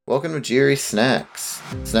Welcome to GRE Snacks,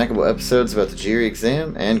 snackable episodes about the GRE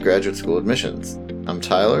exam and graduate school admissions. I'm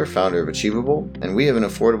Tyler, founder of Achievable, and we have an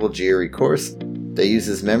affordable GRE course that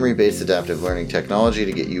uses memory-based adaptive learning technology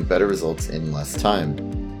to get you better results in less time.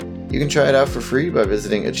 You can try it out for free by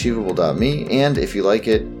visiting achievable.me, and if you like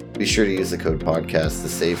it, be sure to use the code podcast to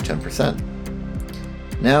save 10%.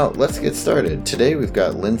 Now, let's get started. Today we've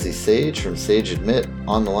got Lindsay Sage from Sage Admit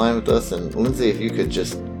on the line with us, and Lindsay, if you could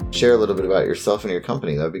just share a little bit about yourself and your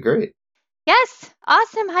company, that would be great. Yes,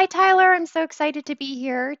 awesome. Hi, Tyler. I'm so excited to be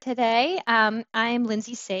here today. I'm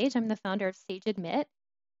Lindsay Sage. I'm the founder of Sage Admit,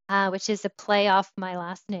 which is a play off my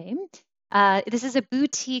last name. This is a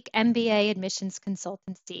boutique MBA admissions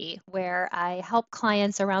consultancy where I help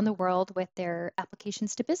clients around the world with their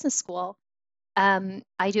applications to business school.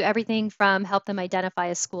 I do everything from help them identify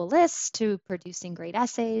a school list to producing great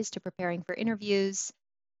essays to preparing for interviews.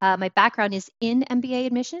 My background is in MBA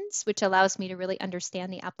admissions, which allows me to really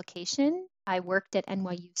understand the application. I worked at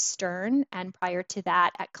NYU Stern and prior to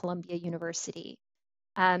that at Columbia University.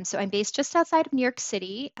 So I'm based just outside of New York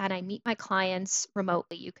City and I meet my clients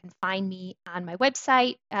remotely. You can find me on my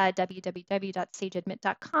website,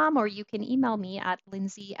 www.sageadmit.com, or you can email me at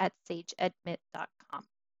lindsay@sageadmit.com.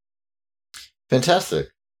 Fantastic.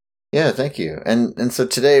 Yeah, thank you. And so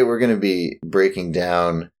today we're going to be breaking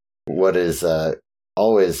down what is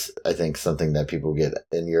always, I think, something that people get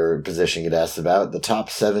in your position get asked about, the top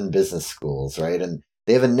 7 business schools, right? And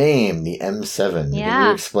they have a name, the M7. Yeah. Can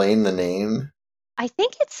you explain the name? I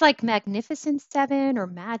think it's like Magnificent 7 or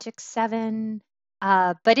Magic 7,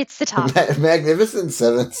 but it's the top. Magnificent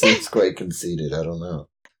 7 seems quite conceited. I don't know.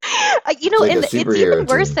 It's even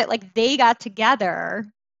worse that like they got together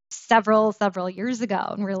several years ago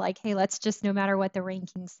and we're like, hey, let's just, no matter what the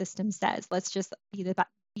ranking system says, let's just be the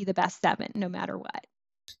best 7 no matter what.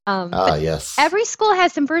 Yes. Every school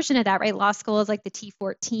has some version of that, right? Law school is like the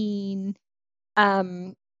T14.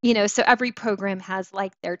 So every program has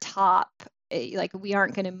like their top, like we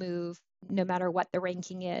aren't going to move no matter what the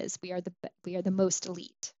ranking is. We are the most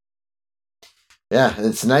elite. Yeah,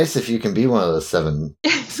 it's nice if you can be one of those 7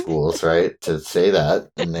 schools, right? To say that,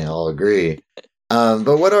 and they all agree. But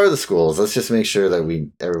what are the schools? Let's just make sure that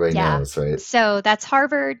everybody knows, right? So that's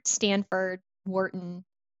Harvard, Stanford, Wharton.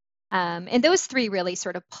 And those 3 really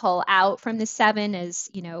sort of pull out from the 7 as,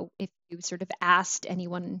 if you sort of asked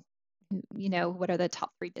anyone, what are the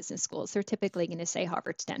top 3 business schools? They're typically going to say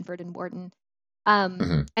Harvard, Stanford, and Wharton.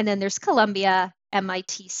 And then there's Columbia,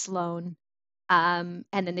 MIT, Sloan, and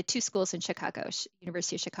then the 2 schools in Chicago,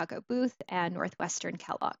 University of Chicago Booth and Northwestern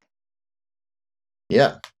Kellogg.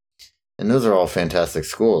 Yeah. And those are all fantastic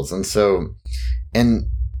schools. And so,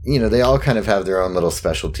 they all kind of have their own little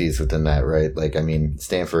specialties within that, right? Like, I mean,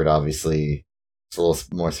 Stanford obviously is a little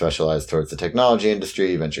more specialized towards the technology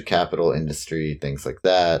industry, venture capital industry, things like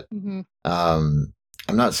that. Mm-hmm. I'm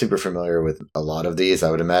not super familiar with a lot of these.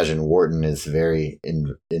 I would imagine Wharton is very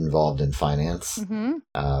involved in finance and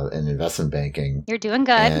investment banking. You're doing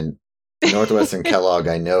good. And Northwestern Kellogg,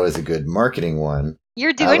 I know, is a good marketing one.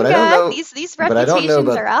 You're doing good. These reputations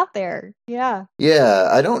are out there. Yeah. Yeah,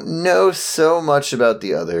 I don't know so much about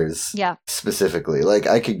the others specifically. Like,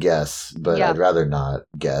 I could guess, but I'd rather not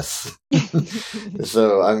guess.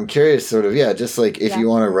 So I'm curious, sort of, just like if you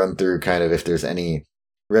want to run through kind of if there's any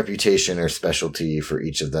reputation or specialty for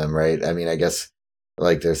each of them, right? I mean, I guess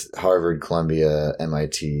like there's Harvard, Columbia,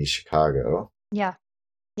 MIT, Chicago. Yeah.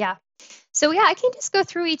 So I can just go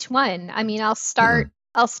through each one. I mean, I'll start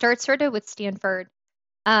sort of with Stanford.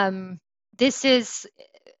 This is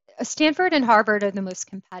Stanford and Harvard are the most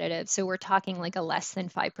competitive. So we're talking like a less than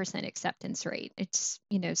 5% acceptance rate. It's,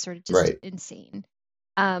 sort of just insane.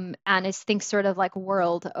 And I think sort of like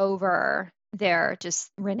world over, they're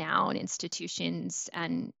just renowned institutions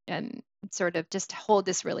and sort of just hold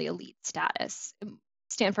this really elite status.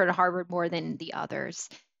 Stanford and Harvard more than the others.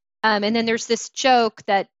 And then there's this joke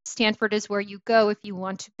that Stanford is where you go if you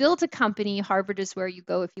want to build a company. Harvard is where you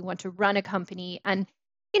go if you want to run a company. And,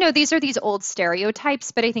 these are these old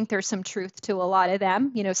stereotypes, but I think there's some truth to a lot of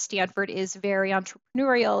them. Stanford is very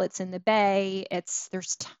entrepreneurial. It's in the Bay.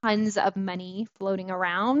 There's tons of money floating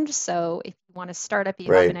around. So if you want to start up,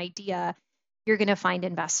 you have an idea, you're going to find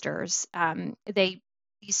investors. These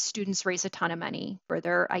students raise a ton of money for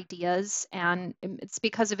their ideas, and it's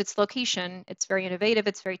because of its location. It's very innovative.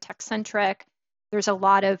 It's very tech-centric. There's a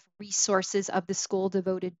lot of resources of the school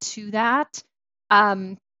devoted to that.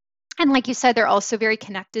 And like you said, they're also very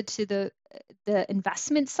connected to the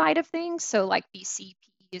investment side of things. So like VCPE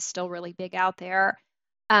is still really big out there.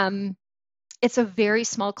 it's a very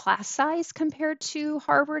small class size compared to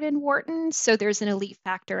Harvard and Wharton, so there's an elite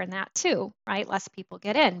factor in that too, right? Less people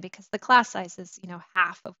get in because the class size is,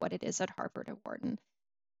 half of what it is at Harvard and Wharton.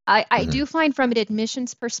 I Hmm. do find from an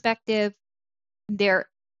admissions perspective, their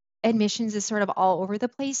admissions is sort of all over the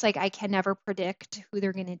place. Like I can never predict who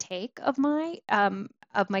they're going to take of my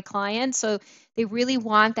clients. So they really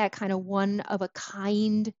want that kind of one of a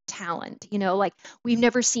kind talent. Like we've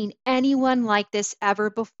never seen anyone like this ever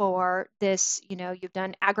before. You've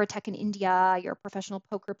done agritech in India. You're a professional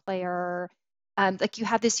poker player. Like you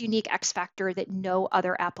have this unique X factor that no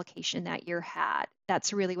other application that year had.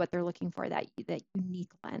 That's really what they're looking for. That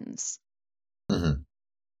unique lens. Hmm.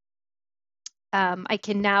 I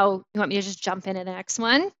can now, you want me to just jump into the next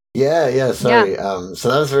one? Yeah, yeah, Yeah. sorry. So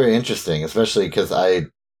that was very interesting, especially because I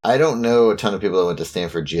don't know a ton of people that went to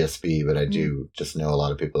Stanford GSB, but I Mm, do just know a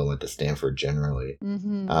lot of people that went to Stanford generally.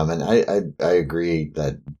 hmm And I agree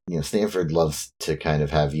that Stanford loves to kind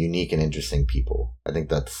of have unique and interesting people. I think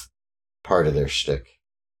that's part of their shtick.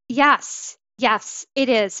 Yes, yes, it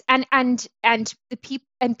is. And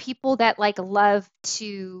people that like love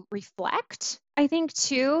to reflect, I think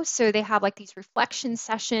too. So they have like these reflection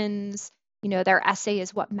sessions, their essay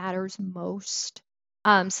is what matters most.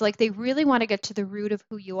 So like they really want to get to the root of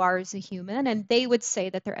who you are as a human, and they would say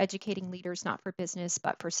that they're educating leaders not for business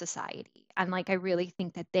but for society. And like I really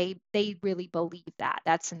think that they really believe that.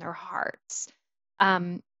 That's in their hearts.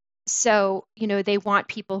 Um, so, they want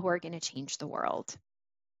people who are going to change the world.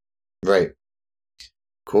 Right.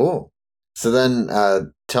 Cool. So then,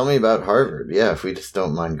 tell me about Harvard. Yeah, if we just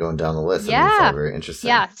don't mind going down the list, I think it's all Yeah. very interesting.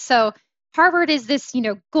 Yeah. So Harvard is this,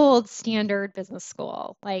 gold standard business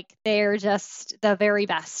school. Like they're just the very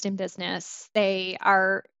best in business. They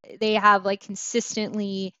have like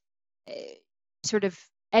consistently uh, sort of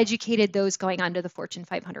educated those going on to the Fortune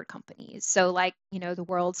 500 companies. So like, the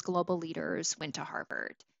world's global leaders went to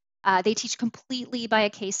Harvard. They teach completely by a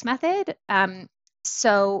case method.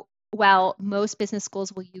 So while most business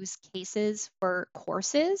schools will use cases for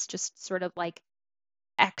courses, just sort of like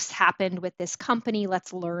X happened with this company.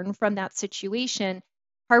 Let's learn from that situation.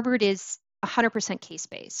 Harvard is 100% case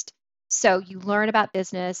based. So you learn about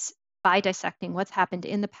business by dissecting what's happened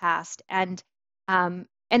in the past, and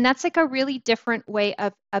that's like a really different way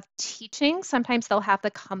of teaching. Sometimes they'll have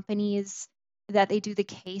the companies that they do the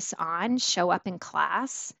case on show up in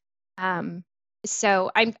class. Um, so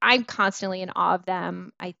I'm constantly in awe of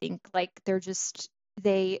them. I think like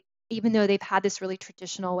they even though they've had this really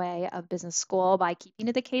traditional way of business school by keeping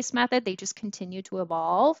to the case method, they just continue to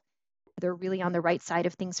evolve. They're really on the right side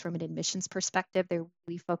of things from an admissions perspective. They're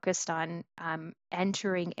really focused on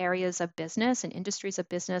entering areas of business and industries of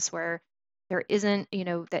business where there isn't,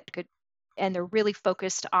 that could, and they're really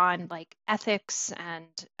focused on like ethics and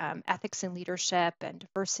ethics and leadership and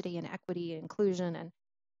diversity and equity and inclusion. And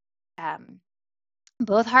um,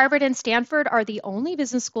 both Harvard and Stanford are the only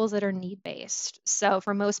business schools that are need-based. So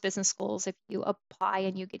for most business schools, if you apply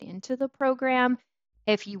and you get into the program,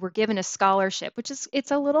 if you were given a scholarship,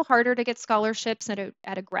 it's a little harder to get scholarships at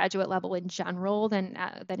a graduate level in general than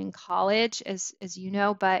in college, as you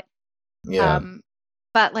know, Yeah. um,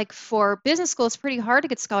 but like for business school, it's pretty hard to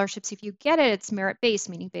get scholarships. If you get it, it's merit-based,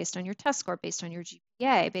 meaning based on your test score, based on your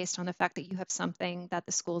GPA, based on the fact that you have something that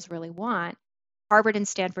the schools really want. Harvard and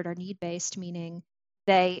Stanford are need-based, meaning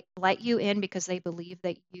they let you in because they believe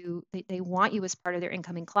that they want you as part of their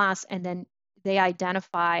incoming class, and then they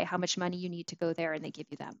identify how much money you need to go there, and they give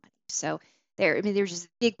you that money. So there's just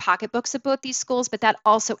big pocketbooks at both these schools, but that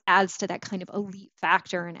also adds to that kind of elite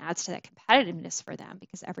factor and adds to that competitiveness for them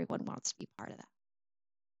because everyone wants to be part of that.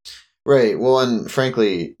 Right. Well, and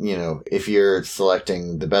frankly, if you're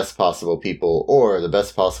selecting the best possible people or the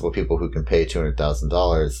best possible people who can pay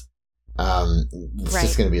 $200,000, it's just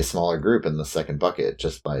Right. going to be a smaller group in the second bucket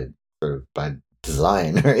just by sort of by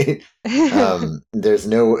design, right? There's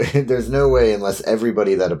no way unless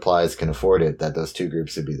everybody that applies can afford it that those two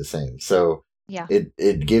groups would be the same. So Yeah,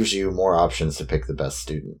 it gives you more options to pick the best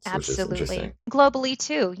students, which is absolutely. interesting. Globally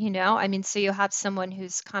too, I mean, so you have someone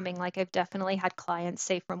who's coming, like I've definitely had clients,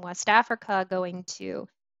 say from West Africa going to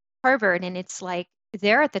Harvard, and it's like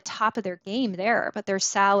they're at the top of their game there, but their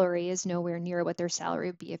salary is nowhere near what their salary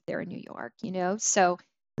would be if they're in New York. So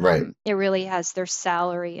Right. it really has their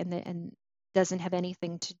salary and doesn't have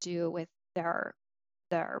anything to do with their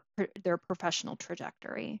professional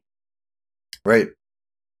trajectory. Right.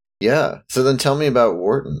 Yeah. So then tell me about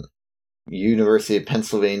Wharton. University of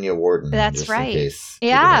Pennsylvania Wharton, That's just in right. case people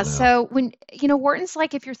Yeah. don't know. So when, Wharton's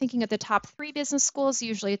like if you're thinking of the top three business schools,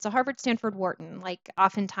 usually it's a Harvard, Stanford, Wharton. Like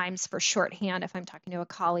oftentimes for shorthand, if I'm talking to a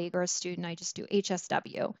colleague or a student, I just do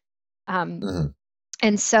HSW. Um, Hmm.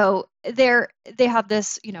 And so they have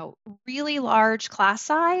this, really large class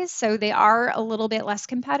size. So they are a little bit less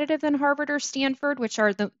competitive than Harvard or Stanford, which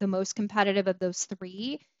are the most competitive of those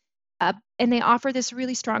three. And they offer this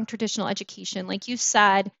really strong traditional education. Like you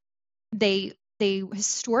said, they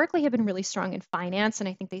historically have been really strong in finance, and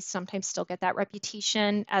I think they sometimes still get that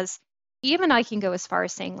reputation as, even I can go as far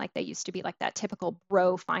as saying like they used to be like that typical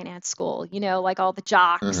bro finance school, like all the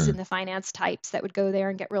jocks Hmm. and the finance types that would go there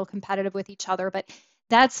and get real competitive with each other. But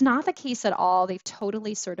that's not the case at all. They've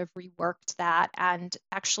totally sort of reworked that. And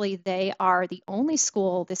actually, they are the only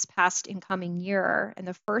school this past incoming year and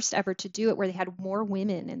the first ever to do it where they had more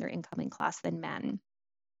women in their incoming class than men.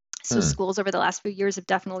 So Hmm. schools over the last few years have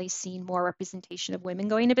definitely seen more representation of women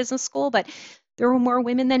going to business school, but there were more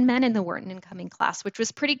women than men in the Wharton incoming class, which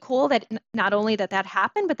was pretty cool that not only that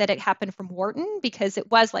happened, but that it happened from Wharton because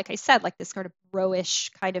it was, like I said, like this sort of bro-ish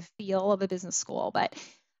kind of feel of a business school. But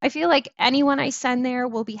I feel like anyone I send there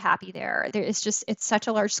will be happy there. It's such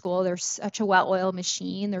a large school. There's such a well-oiled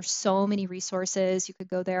machine. There's so many resources. You could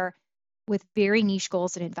go there with very niche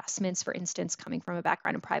goals and investments, for instance, coming from a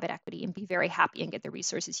background in private equity and be very happy and get the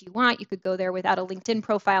resources you want. You could go there without a LinkedIn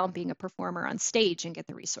profile and being a performer on stage and get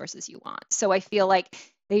the resources you want. So I feel like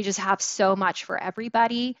they just have so much for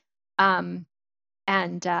everybody, um,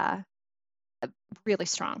 and really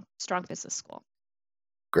strong business school.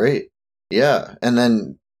 Great. Yeah. And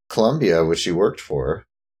then Columbia, which you worked for,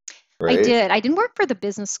 I right? did. I didn't work for the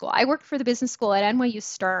business school. I worked for the business school at NYU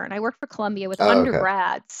Stern. I worked for Columbia with Oh, okay.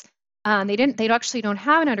 undergrads. They didn't. They actually don't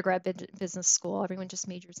have an undergrad business school. Everyone just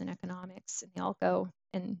majors in economics, and they all go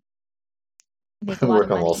and make a lot of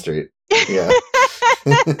Work on Wall money. Street. Yeah.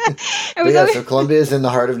 It But was yeah, always, so Columbia is in the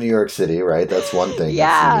heart of New York City, right? That's one thing that's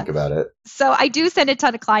yeah. unique about it. So I do send a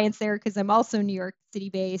ton of clients there because I'm also New York City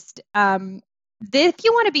based. If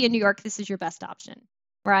you want to be in New York, this is your best option,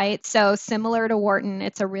 right? So similar to Wharton,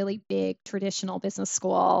 it's a really big traditional business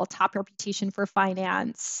school, top reputation for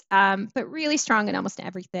finance, but really strong in almost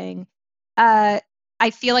everything. Uh, I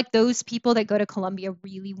feel like those people that go to Columbia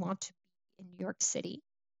really want to be in New York City,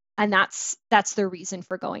 and that's their reason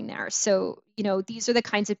for going there. So these are the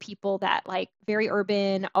kinds of people that like very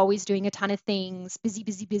urban, always doing a ton of things, busy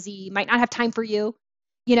busy busy, might not have time for you.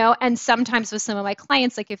 And sometimes with some of my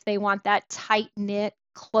clients, like if they want that tight knit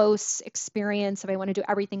close experience, if I want to do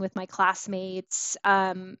everything with my classmates,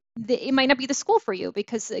 it might not be the school for you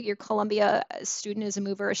because your Columbia student is a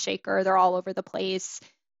mover, a shaker, they're all over the place,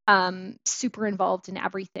 super involved in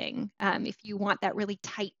everything. If you want that really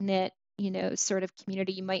tight knit sort of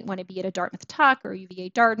community, you might want to be at a Dartmouth Tuck or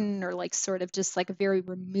UVA Darden, or like sort of just like a very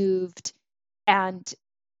removed and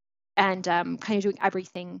kind of doing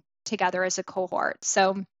everything together as a cohort.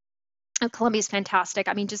 So Columbia is fantastic.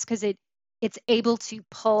 I mean, just because it's able to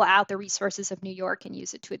pull out the resources of New York and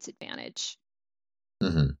use it to its advantage.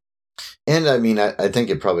 Hmm. And I mean, I think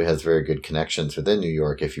it probably has very good connections within New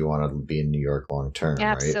York if you want to be in New York long term, right?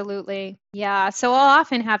 Absolutely. Yeah. So I'll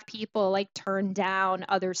often have people like turn down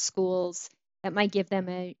other schools that might give them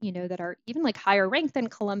that are even like higher ranked than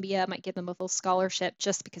Columbia, might give them a full scholarship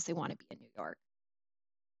just because they want to be in New York.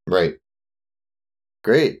 Right.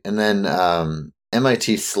 Great. And then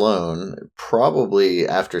MIT Sloan, probably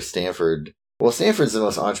after Stanford. Well, Stanford's the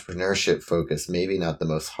most entrepreneurship focused, maybe not the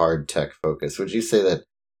most hard tech focused. Would you say that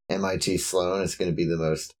MIT Sloan is going to be the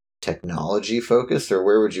most technology focused, or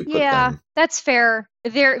where would you put Yeah, them? that's fair.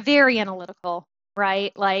 They're very analytical,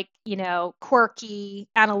 right? Like, quirky,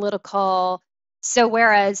 analytical. So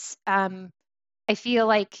whereas I feel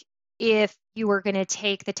like if you were going to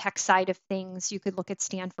take the tech side of things, you could look at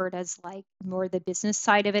Stanford as like more the business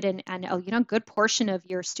side of it. And a good portion of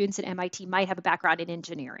your students at MIT might have a background in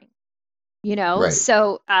engineering, Right.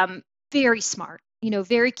 so very smart,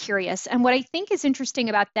 very curious. And what I think is interesting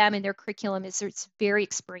about them and their curriculum is it's very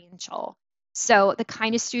experiential. So the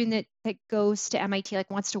kind of student that goes to MIT like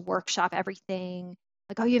wants to workshop everything.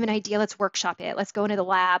 Like, oh, you have an idea, let's workshop it. Let's go into the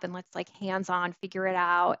lab and let's like hands-on figure it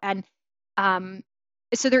out. And um,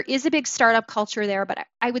 so there is a big startup culture there, but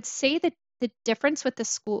I would say that the difference with the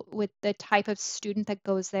school, with the type of student that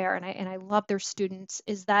goes there, and I love their students,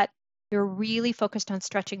 is that they're really focused on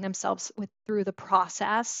stretching themselves through the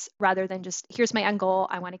process rather than just here's my end goal,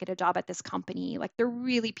 I want to get a job at this company. Like they're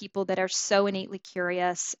really people that are so innately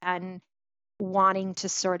curious and wanting to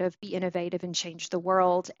sort of be innovative and change the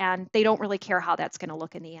world, and they don't really care how that's going to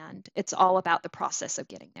look in the end. It's all about the process of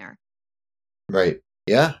getting there. Right.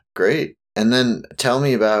 Yeah. Great. And then tell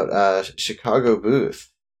me about Chicago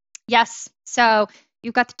Booth. Yes. So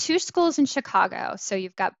you've got the two schools in Chicago. So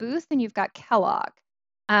you've got Booth and you've got Kellogg.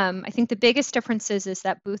 I think the biggest difference is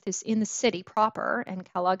that Booth is in the city proper and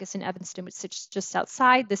Kellogg is in Evanston, which sits just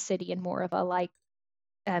outside the city and more of a like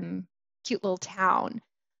cute little town.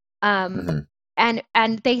 Um, Hmm.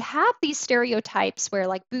 and they have these stereotypes where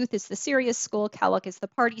like Booth is the serious school, Kellogg is the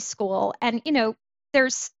party school, and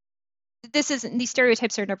there's this isn't these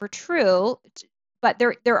stereotypes are never true, but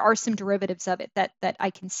there are some derivatives of it that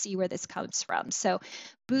I can see where this comes from. So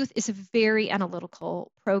Booth is a very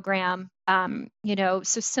analytical program. So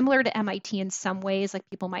similar to MIT in some ways, like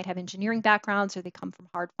people might have engineering backgrounds or they come from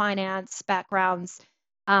hard finance backgrounds.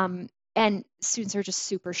 And students are just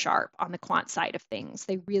super sharp on the quant side of things.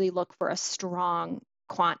 They really look for a strong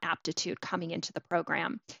quant aptitude coming into the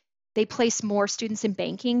program. They place more students in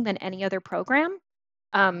banking than any other program.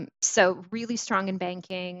 So really strong in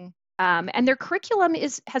banking. And their curriculum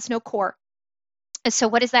has no core. And so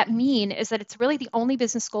what does that mean is that it's really the only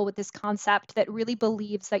business school with this concept that really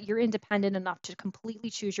believes that you're independent enough to completely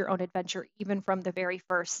choose your own adventure, even from the very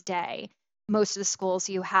first day. Most of the schools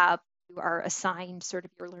you are assigned sort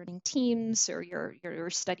of your learning teams or your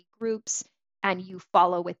study groups, and you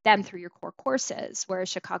follow with them through your core courses, whereas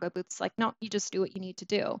Chicago Booth's like, no, you just do what you need to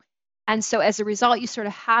do. And so as a result, you sort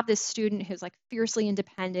of have this student who's like fiercely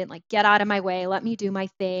independent, like get out of my way, let me do my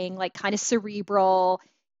thing, like kind of cerebral,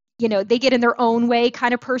 they get in their own way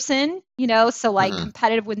kind of person, so like Hmm.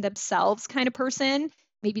 competitive with themselves kind of person,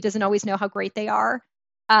 maybe doesn't always know how great they are.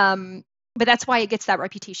 But that's why it gets that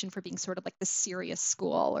reputation for being sort of like the serious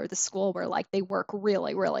school or the school where like they work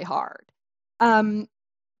really, really hard. Um,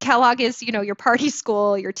 Kellogg is, your party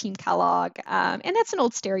school, your team Kellogg. And that's an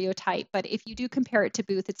old stereotype, but if you do compare it to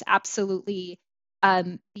Booth, it's absolutely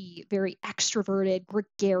the very extroverted,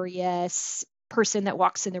 gregarious person that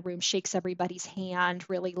walks in the room, shakes everybody's hand,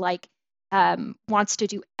 really like wants to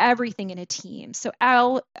do everything in a team. So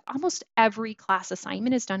almost every class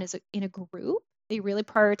assignment is done in a group. They really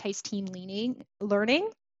prioritize team learning,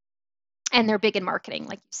 and they're big in marketing,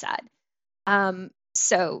 like you said.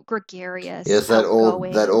 So gregarious, Yes, that old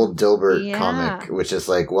outgoing. Dilbert comic, Yeah. which is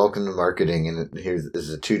like "Welcome to marketing," and here's is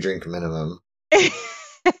a 2 drink minimum.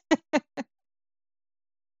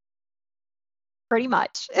 Pretty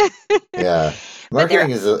much. Yeah, But they're marketing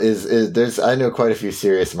is there's I know quite a few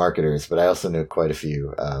serious marketers, but I also know quite a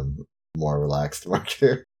few more relaxed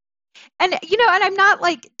marketer. and I'm not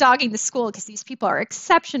like dogging the school because these people are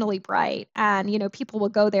exceptionally bright, and people will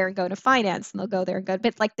go there and go to finance and they'll go there and go,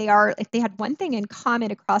 but like if they had one thing in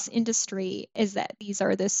common across industry is that these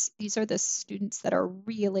are the students that are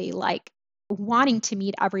really like wanting to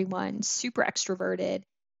meet everyone, super extroverted.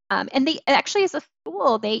 And they actually, as a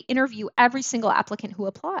school, they interview every single applicant who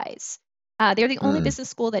applies. They're the only Hmm. business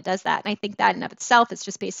school that does that. And I think that in of itself is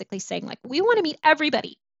just basically saying, like, we want to meet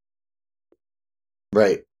everybody.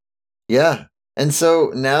 Right. Yeah. And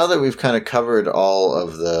so now that we've kind of covered all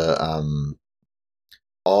of the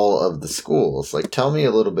schools, like tell me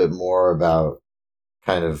a little bit more about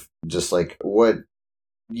kind of just like what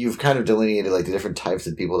you've kind of delineated, like the different types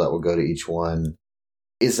of people that will go to each one.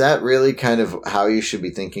 Is that really kind of how you should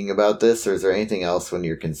be thinking about this, or is there anything else when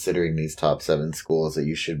you're considering these top 7 schools that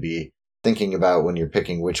you should be thinking about when you're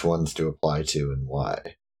picking which ones to apply to and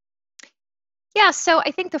why? Yeah, so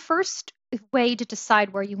I think the first way to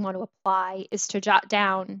decide where you want to apply is to jot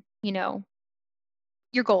down, your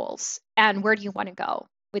goals and where do you want to go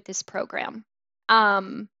with this program.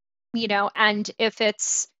 Um, and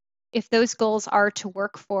if those goals are to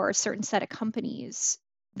work for a certain set of companies,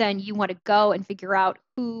 then you want to go and figure out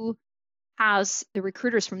who has the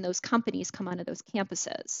recruiters from those companies come onto those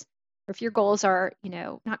campuses. Or if your goals are,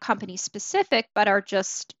 not company specific, but are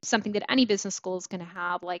just something that any business school is going to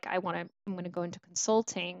have, like I'm going to go into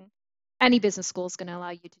consulting, any business school is going to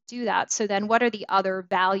allow you to do that. So then what are the other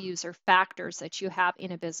values or factors that you have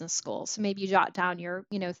in a business school? So maybe you jot down your,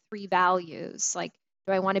 3 values, like,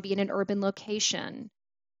 do I want to be in an urban location?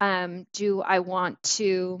 Do I want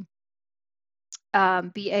to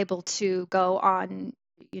be able to go on,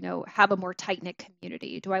 have a more tight knit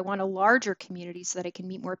community? Do I want a larger community so that I can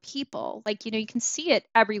meet more people? Like, you can see it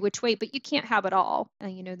every which way, but you can't have it all.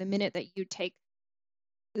 The minute that you take,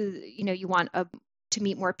 you want to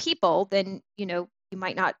meet more people, then, you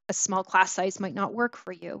might not, a small class size might not work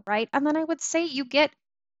for you, right? And then I would say you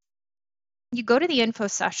go to the info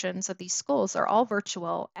sessions of these schools, they're all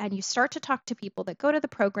virtual, and you start to talk to people that go to the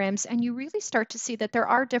programs, and you really start to see that there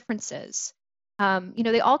are differences.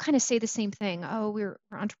 They all kind of say the same thing. Oh, we're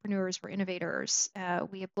entrepreneurs, we're innovators,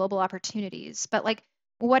 we have global opportunities. But like,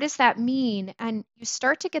 what does that mean? And you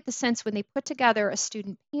start to get the sense when they put together a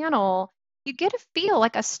student panel, you get a feel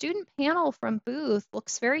like a student panel from Booth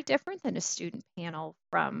looks very different than a student panel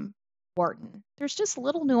from Wharton. There's just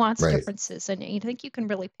little nuanced Right. differences, and I think you can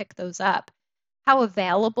really pick those up. How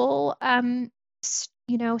available,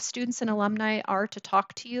 students and alumni are to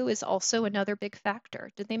talk to you is also another big factor.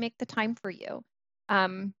 Did they make the time for you?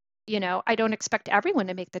 I don't expect everyone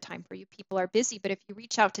to make the time for you. People are busy, but if you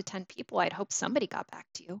reach out to 10 people, I'd hope somebody got back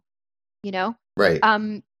to you, you know? Right.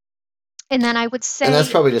 And then I would say, and that's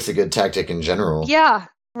probably just a good tactic in general. yeah,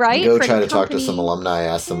 right. Go For try any to talk to company. some alumni,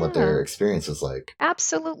 ask them what Yeah. their experience was like.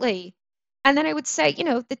 Absolutely. And then I would say,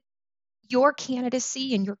 that your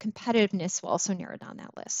candidacy and your competitiveness will also narrow down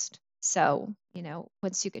that list. So,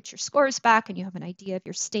 once you get your scores back and you have an idea of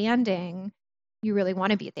your standing, you really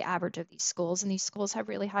want to be at the average of these schools, and these schools have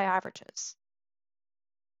really high averages.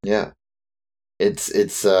 Yeah.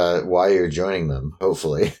 It's why you're joining them,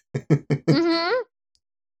 hopefully. Mm-hmm.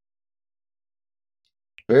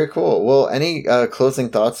 Very cool. Well, any closing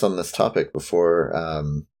thoughts on this topic before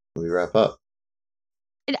we wrap up?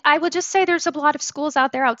 I will just say there's a lot of schools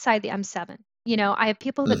out there outside the M7. I have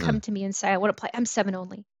people that Mm-hmm. come to me and say, I want to play M7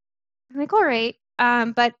 only. I'm like, all right.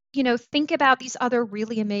 But, think about these other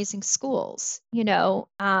really amazing schools, and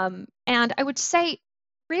I would say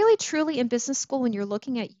really, truly in business school, when you're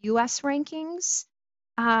looking at US rankings,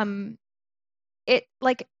 it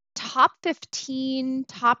like top 15,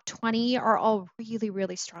 top 20 are all really,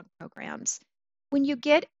 really strong programs. When you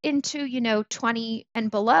get into, 20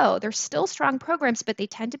 and below, they're still strong programs, but they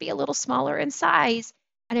tend to be a little smaller in size.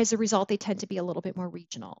 And as a result, they tend to be a little bit more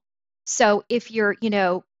regional. So if you're,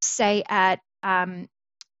 say at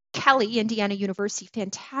Kelly, Indiana University,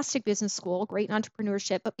 fantastic business school, great in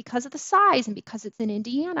entrepreneurship, but because of the size and because it's in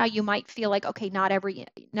Indiana, you might feel like, okay, not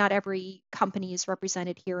every company is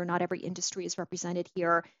represented here, not every industry is represented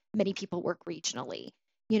here. Many people work regionally,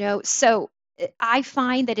 So I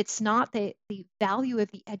find that it's not the value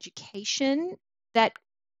of the education that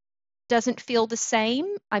doesn't feel the same.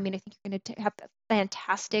 I mean, I think you're going to have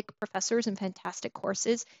fantastic professors and fantastic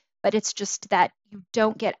courses, but it's just that you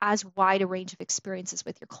don't get as wide a range of experiences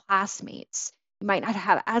with your classmates. You might not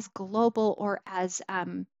have as global or as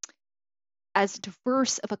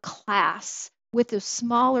diverse of a class with those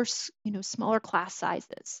smaller class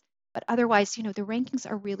sizes. But otherwise, the rankings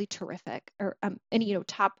are really terrific, and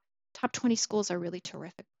top 20 schools are really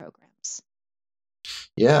terrific programs.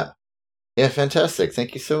 Yeah. Yeah, fantastic.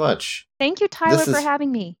 Thank you so much. Thank you, Tyler, for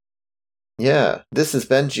having me. Yeah, this has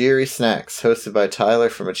been GRE Snacks, hosted by Tyler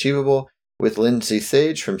from Achievable with Lindsay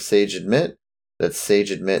Sage from Sage Admit. That's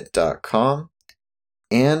sageadmit.com.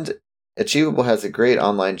 And Achievable has a great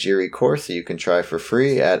online GRE course that you can try for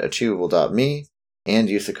free at achievable.me and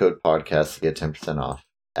use the code podcast to get 10% off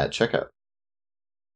at checkout.